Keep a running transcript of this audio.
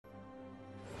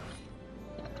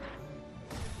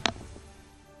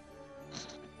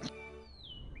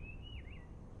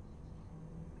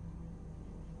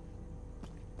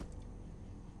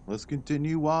Let's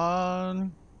continue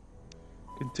on.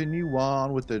 Continue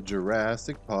on with the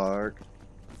Jurassic Park.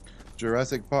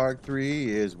 Jurassic Park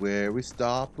 3 is where we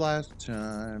stopped last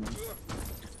time.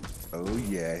 Oh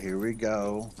yeah, here we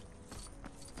go.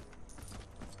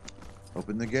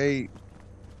 Open the gate.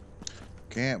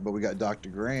 Can't, but we got Dr.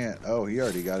 Grant. Oh, he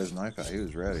already got his knife out. He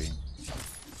was ready.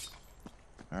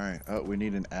 Alright. Oh, we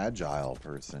need an agile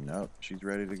person. Nope, she's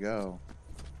ready to go.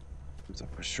 Oops, I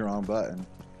pushed the wrong button.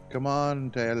 Come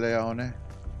on, Taya Leone.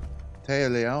 Taya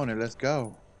Leone, let's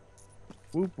go.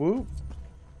 Whoop, whoop.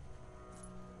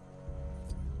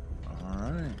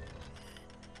 Alright.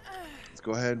 Let's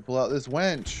go ahead and pull out this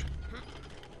winch.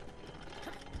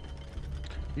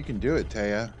 You can do it,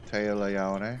 Taya. Taya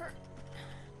Leone.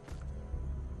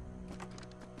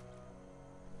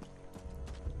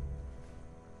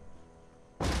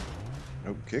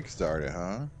 Oh, kickstart it,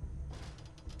 huh?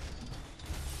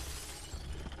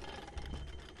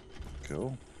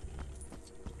 Cool.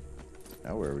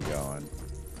 Now where are we going?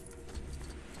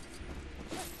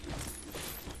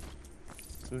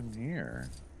 What's in here?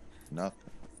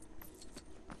 Nothing.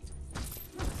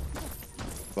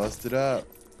 Bust it up.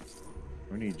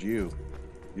 We need you.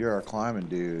 You're our climbing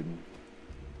dude.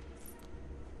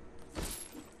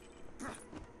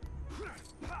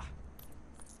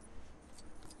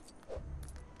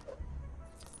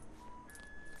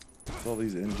 What's all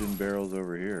these engine barrels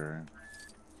over here?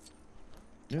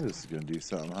 Yeah, this is gonna do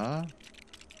something, huh?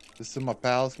 Just so my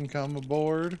pals can come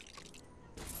aboard?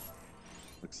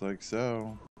 Looks like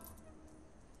so.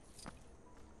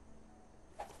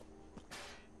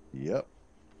 Yep.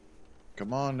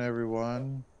 Come on,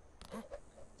 everyone.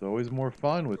 It's always more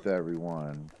fun with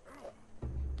everyone.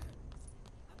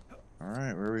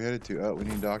 Alright, where are we headed to? Oh, we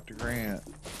need Dr. Grant.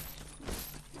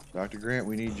 Dr. Grant,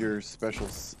 we need your special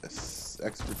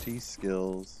expertise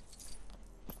skills.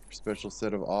 Your special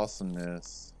set of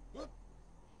awesomeness.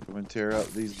 Come and tear up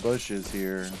these bushes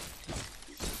here.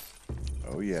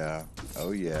 Oh yeah.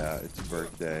 Oh yeah, it's a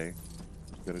birthday.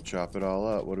 Gotta chop it all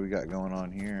up. What do we got going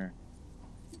on here?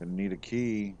 Gonna need a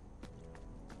key.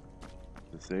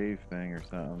 The save thing or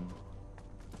something.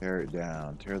 Tear it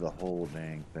down. Tear the whole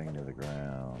dang thing to the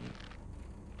ground.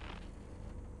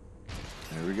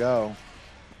 There we go.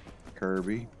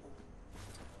 Kirby.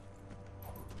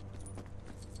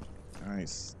 Alright,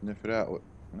 sniff it out.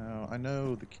 No, I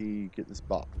know the key. Get this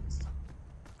box.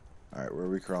 Alright, where are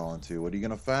we crawling to? What are you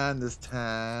gonna find this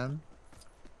time?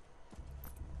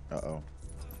 Uh-oh.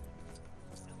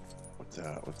 What's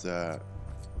that? What's that?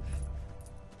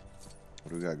 What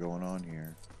do we got going on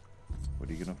here? What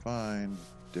are you gonna find?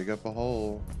 Dig up a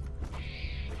hole.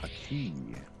 A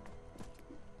key.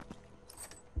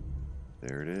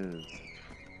 There it is.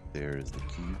 There is the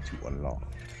key to unlock.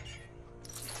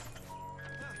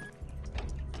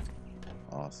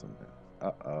 Awesome.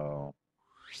 Uh-oh.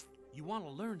 You want to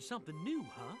learn something new,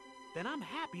 huh? Then I'm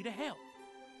happy to help.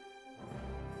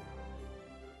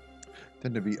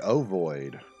 Tend to be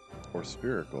ovoid or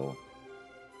spherical.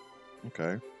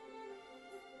 Okay.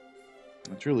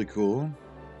 That's really cool.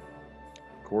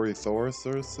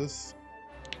 Corythorsus.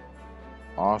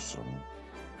 Awesome.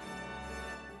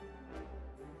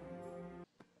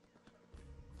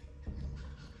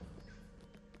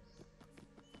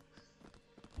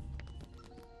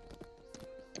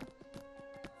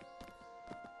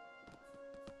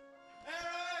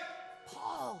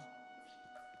 Paul!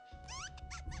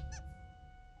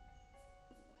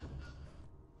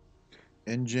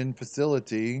 Engine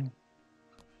facility.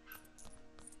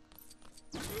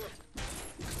 Let's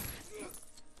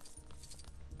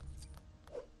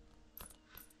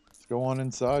go on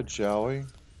inside, shall we?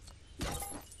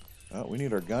 Oh, we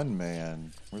need our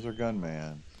gunman. Where's our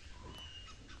gunman?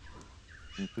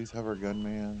 Can you please have our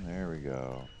gunman? There we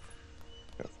go.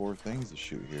 Got 4 things to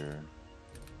shoot here.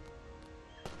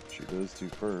 Shoot those 2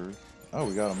 first. Oh,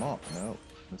 we got them all. Nope,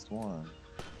 missed one.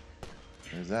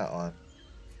 There's that one.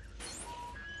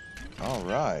 All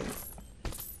right.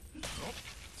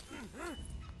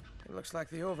 It looks like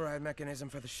the override mechanism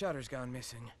for the shutter's gone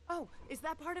missing. Oh, is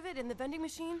that part of it in the vending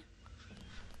machine?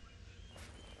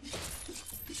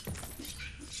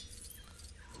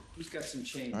 Who's got some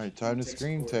change? All right, time to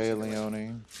scream, Taya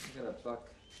Leone. I got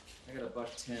a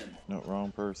buck 10. No,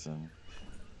 wrong person.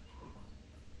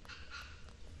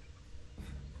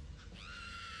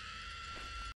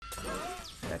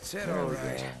 That's it, There all we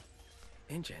right.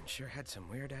 go. InGen sure had some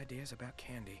weird ideas about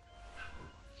candy.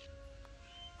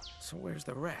 So where's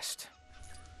the rest?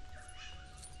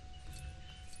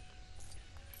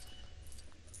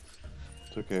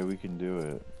 It's okay, we can do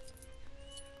it.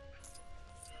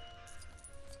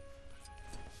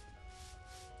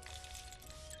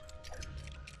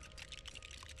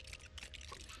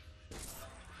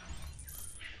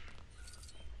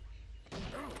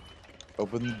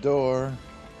 Open the door.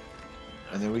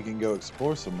 And then we can go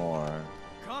explore some more.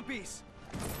 Compies!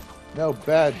 No,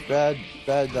 bad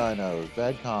dinos.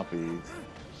 Bad compies.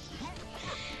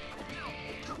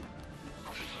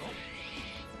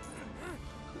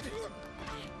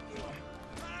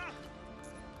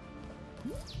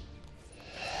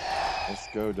 Let's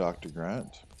go, Dr.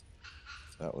 Grunt.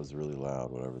 That was really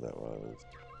loud, whatever that was.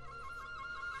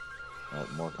 Oh,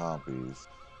 more compies.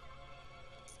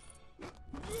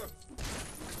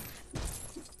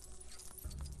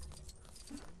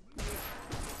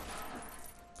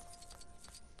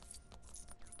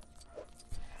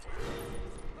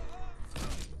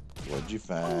 What'd you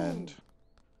find?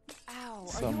 Ow, are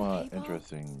Some you okay, Bob?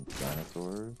 interesting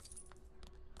dinosaurs.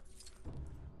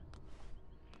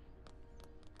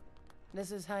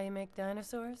 This is how you make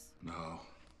dinosaurs? No,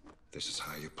 this is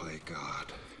how you play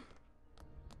God.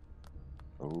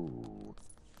 Oh.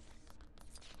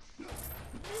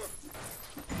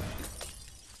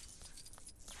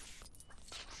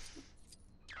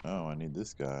 Oh, I need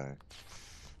this guy.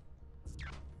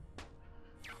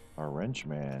 Our wrench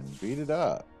man. Beat it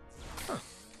up.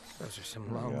 Those are some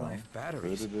There we long go. life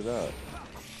batteries. Booted it up.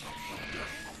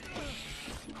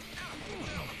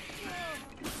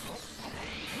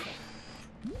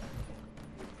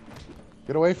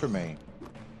 Get away from me.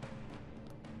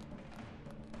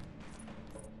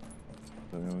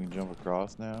 So we can jump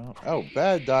across now. Oh,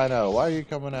 bad dino. Why are you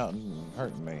coming out and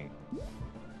hurting me?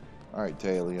 Alright,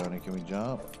 Taya Leone, can we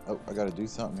jump? Oh, I gotta do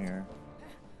something here.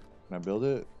 Can I build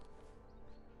it?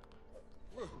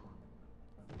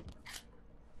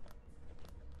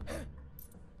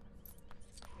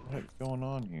 What's going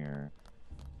on here?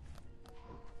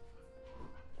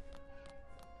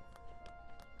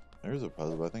 There's a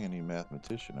puzzle, but I think I need a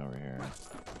mathematician over here.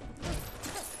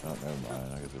 Oh, never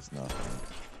mind. I guess it's nothing.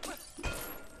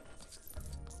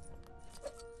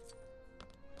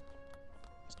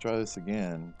 Let's try this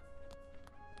again.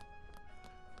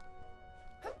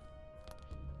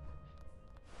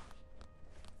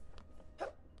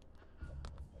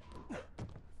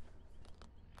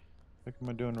 What am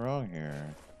I doing wrong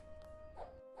here?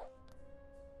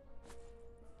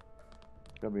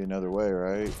 Gotta be another way,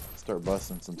 right? Start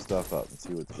busting some stuff up and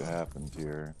see what's gonna happen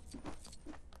here.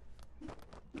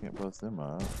 Can't bust them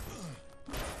up.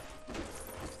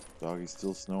 Doggy's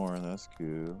still snoring, that's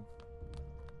cool.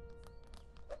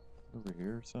 Over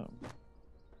here or something?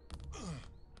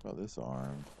 About this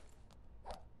arm.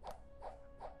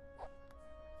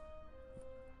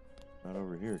 Not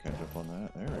over here, can't jump on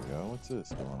that. There we go. What's this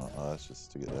going on? Oh, that's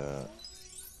just to get that.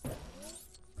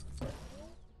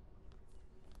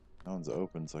 That one's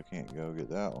open, so I can't go get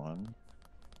that one.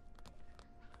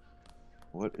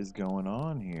 What is going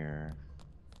on here?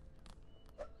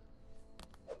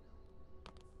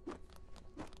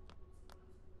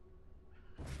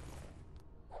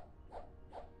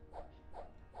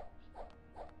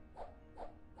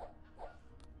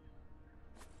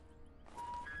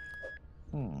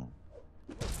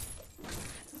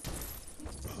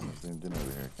 Zoomed in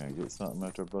over here. Can I get something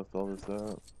after I bust all this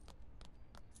up?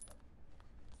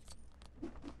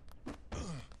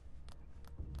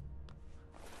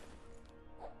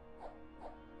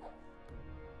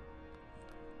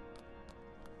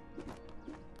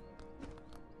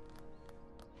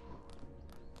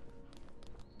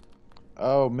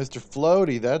 Oh, Mr.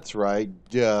 Floaty, that's right.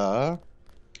 Duh.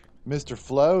 Mr.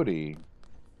 Floaty.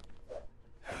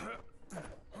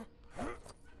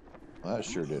 Well, that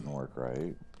sure didn't work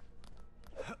right.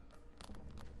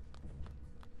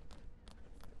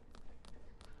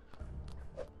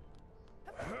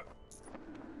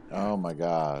 Oh my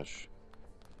gosh.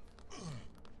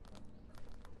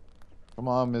 Come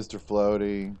on, Mr.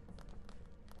 Floaty.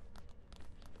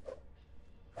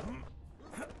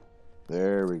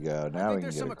 There we go. Now we can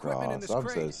get across. I'm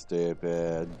so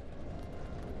stupid.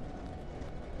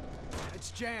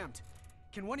 It's jammed.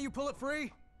 Can one of you pull it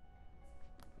free?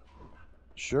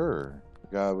 Sure. The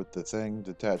guy with the thing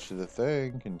attached to the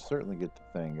thing can certainly get the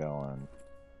thing going.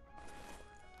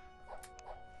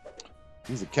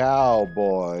 He's a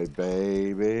cowboy,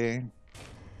 baby.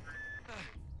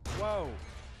 Whoa.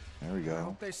 There we I go.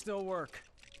 hope they still work.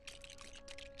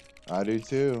 I do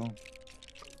too.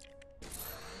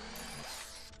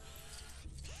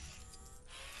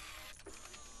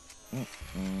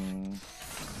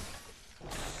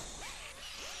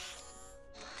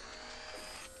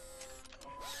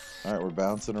 Alright, we're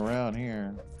bouncing around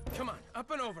here. Come on, up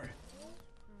and over.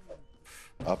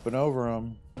 Up and over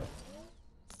them.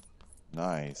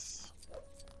 Nice.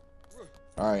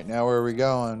 Alright, now where are we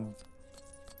going?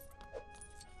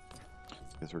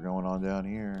 Guess we're going on down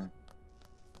here.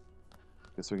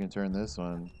 Guess we can turn this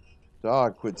one.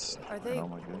 Dog, quit. Are they Oh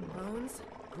my goodness. bones?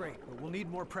 Great, but we'll need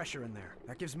more pressure in there.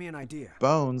 That gives me an idea.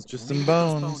 Bones, just We'll need some to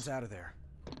get those bones. bones out of there.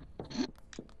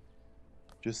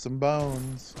 Just some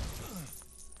bones.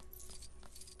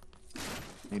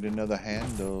 Need another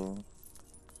handle.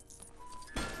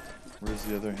 Where's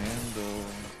the other handle?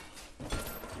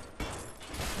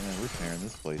 Man, we're tearing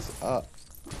this place up.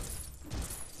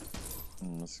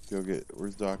 Let's go get.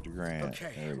 Where's Dr. Grant?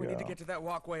 Okay, There we we need to go. get to that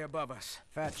walkway above us.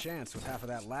 Fat chance with half of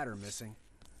that ladder missing.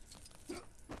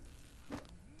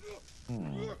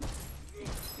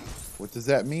 What does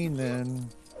that mean then?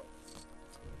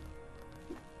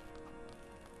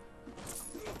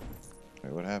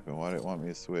 Wait, what happened? Why did it want me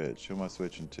to switch? Who am I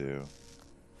switching to?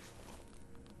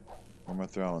 Where am I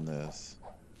throwing this?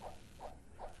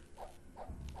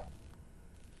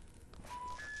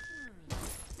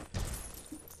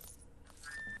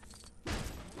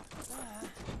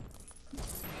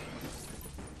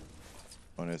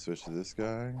 Want to switch to this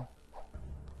guy?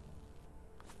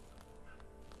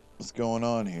 What's going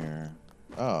on here?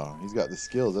 Oh, he's got the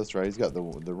skills. That's right. He's got the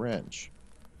wrench.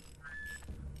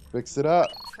 Fix it up.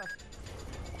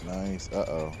 Nice.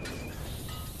 Uh-oh.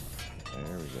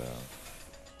 There we go.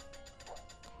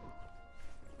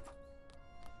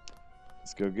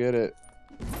 Let's go get it.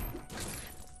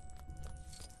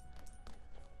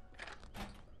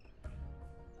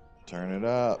 Turn it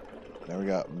up. Now we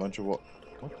got a bunch of what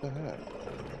the heck?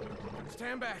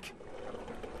 Stand back.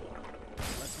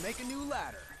 Let's make a new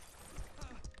ladder.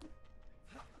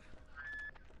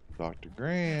 Dr.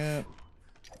 Grant.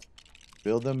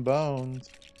 Build them bones.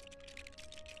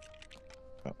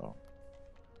 Uh-oh.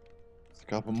 There's a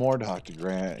couple more, Dr.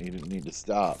 Grant. You didn't need to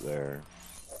stop there.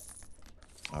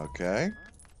 Okay.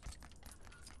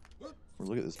 Well,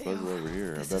 look at this puzzle over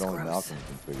here. I This bet is only gross. Malcolm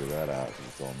can figure that out because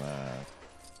it's all math.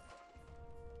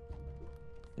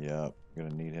 Yep.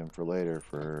 Gonna need him for later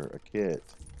for a kit.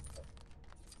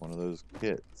 One of those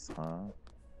kits, huh?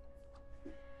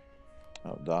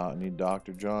 Oh, I need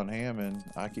Dr. John Hammond.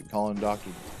 I keep calling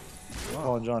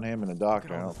calling John Hammond a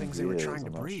doctor. all I the don't think things he they were is. trying to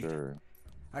I'm not breed. sure.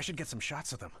 I should get some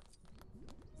shots of them.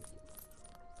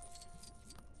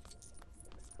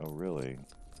 Oh, really?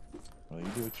 Well, you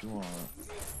do what you want.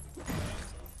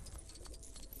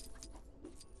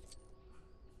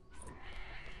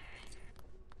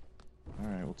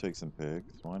 Alright, we'll take some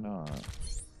pigs. Why not?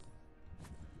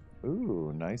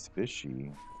 Ooh, nice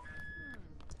fishy.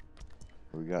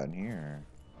 What we got in here?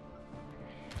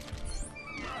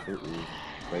 Ooh,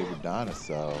 baby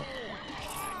dinosaur.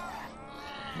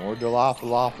 More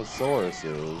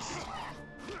Dilophosaurus's.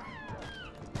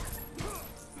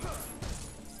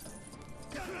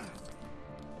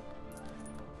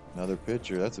 Another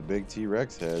picture. That's a big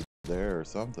T-Rex head there or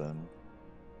something.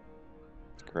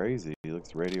 It's crazy. He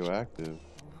looks radioactive.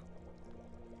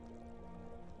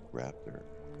 Raptor.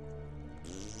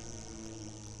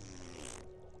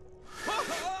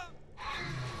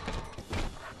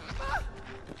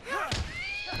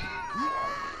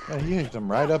 Yeah, he hit him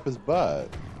right up his butt.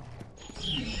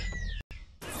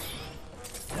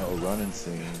 Oh, running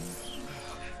scene.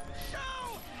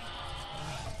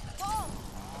 Paul!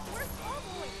 Where's Paul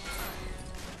going?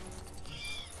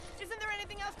 Isn't there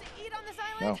anything else to eat on this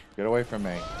island? No, get away from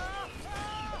me.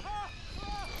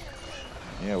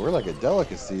 Yeah, we're like a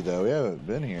delicacy, though. We haven't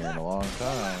been here in a long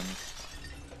time.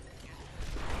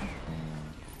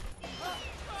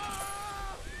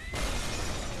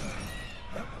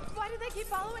 Why do they keep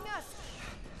following us?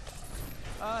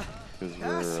 Because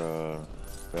we're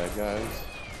bad guys.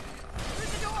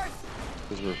 Through the doors!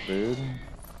 Because we're food.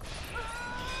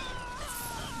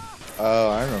 Oh,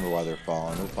 I remember why they're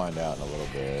falling. We'll find out in a little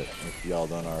bit. If y'all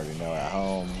don't already know at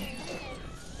home.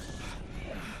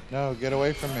 No, get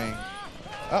away from me.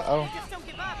 Uh-oh. Just don't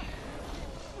give up.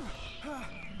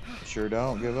 Sure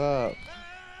don't give up.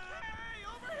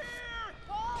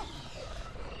 Paul!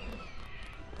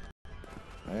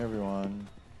 Hey, everyone.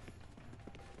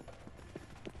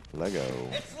 Lego.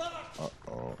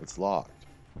 Uh-oh, it's locked.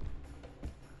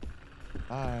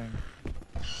 Hi.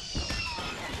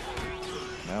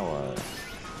 Now what?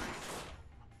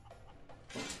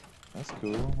 That's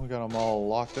cool. We got them all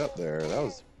locked up there. That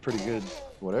was pretty good,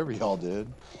 whatever y'all did.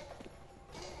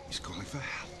 He's calling for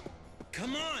help.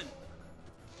 Come on!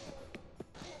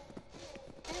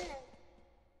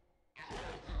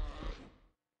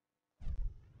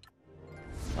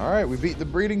 Alright, we beat the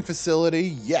breeding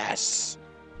facility. Yes!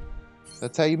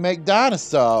 That's how you make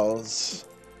dinosaurs.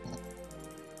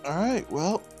 Alright,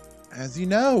 well, as you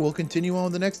know, we'll continue on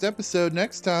with the next episode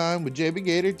next time with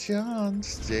Jbgatorjon.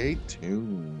 Stay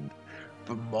tuned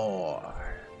for more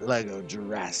Lego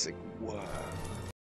Jurassic World.